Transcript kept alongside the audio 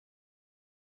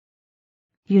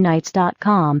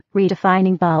Unites.com,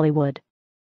 redefining Bollywood.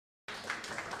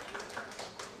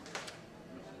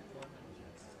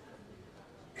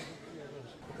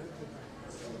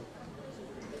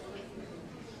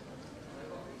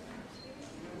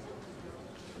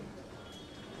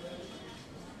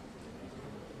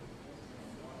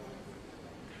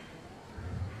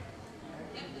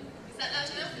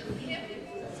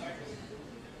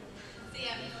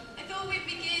 I thought we'd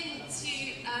begin this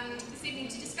evening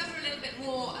to discover a little bit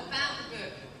more about the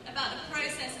book, about the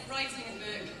process of writing a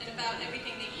book, and about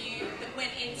everything that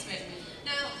went into it.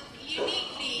 Now,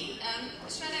 uniquely,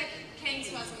 Shradha came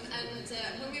to us, and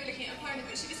when we were looking at acquiring the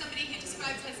book, she was somebody who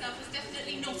described herself as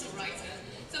definitely not a writer,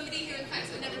 somebody who, in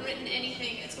fact, had never written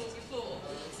anything at all before.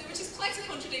 So, which is quite a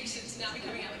contradiction to now be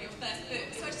coming out with your first book.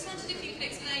 So, I just wondered if you could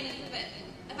explain a little bit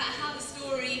about how the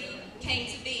story came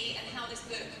to be and how this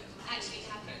book actually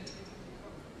happened.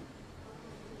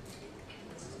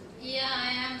 Yeah, I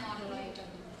am not a writer.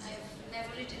 I've never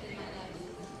written in my life.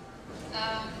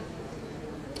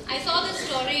 I saw this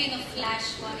story in a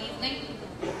flash one evening,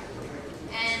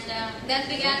 and then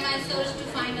began my search to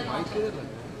find an author.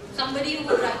 Somebody who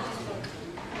would write this book.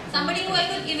 Somebody who I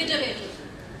could give it away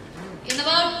to. In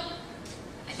about,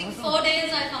 I think 4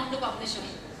 days, I found a publisher.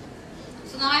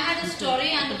 So now I had a story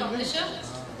and a publisher,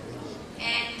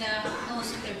 and no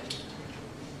script.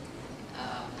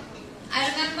 I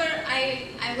remember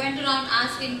I went around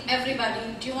asking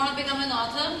everybody, do you want to become an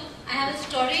author? I have a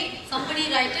story, somebody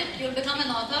write it, you'll become an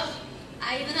author.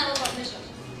 I even have a publisher.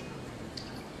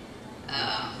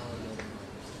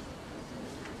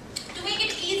 To make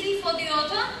it easy for the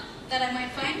author that I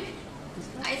might find,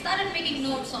 I started making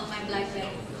notes on my BlackBerry.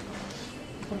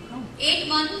 8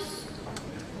 months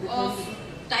of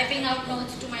typing out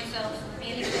notes to myself,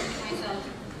 mailing them to myself,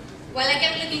 while I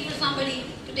kept looking for somebody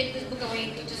to take this book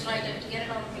away, to just write it, to get it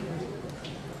out of me.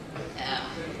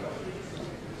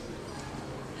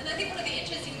 And I think one of the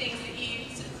interesting things that you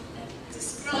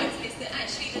described is that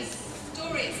actually the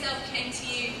story itself came to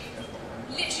you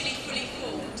literally fully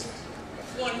formed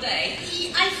one day.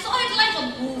 I saw it like a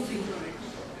movie.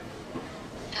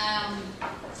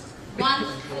 One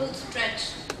full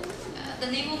stretch.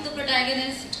 The name of the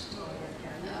protagonist,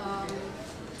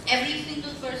 every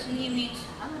single person he meets,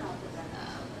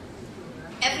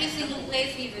 every single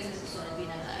place he visits.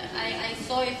 I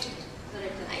saw it.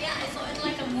 Yeah, I saw it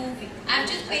like a movie. I've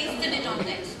just pasted it on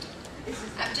text.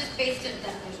 I've just pasted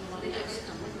that on text.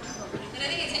 And I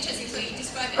think it's interesting so you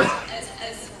describe it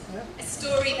as a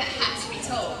story that had to be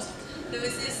told. There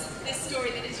was this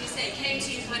story that, as you say, came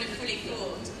to you kind of fully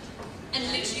formed and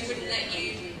literally wouldn't let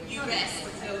you rest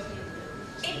until...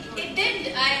 It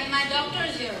did. My doctor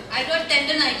is here. I got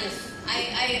tendonitis.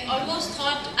 I almost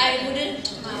thought I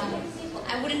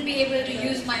wouldn't be able to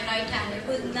use my right hand. It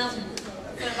was numb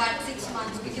for about 6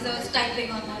 months because I was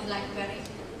typing on my BlackBerry.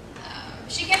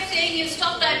 She kept saying, you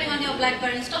stop typing on your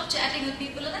BlackBerry, stop chatting with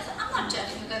people. And I said, I'm not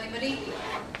chatting with anybody.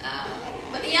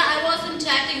 But yeah, I wasn't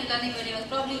chatting with anybody. I was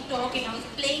probably talking. I was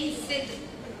playing Sid,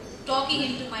 talking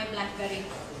into my BlackBerry.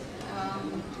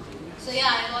 So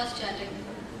yeah, I was chatting.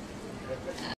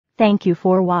 Thank you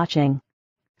for watching.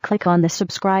 Click on the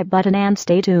subscribe button and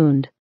stay tuned.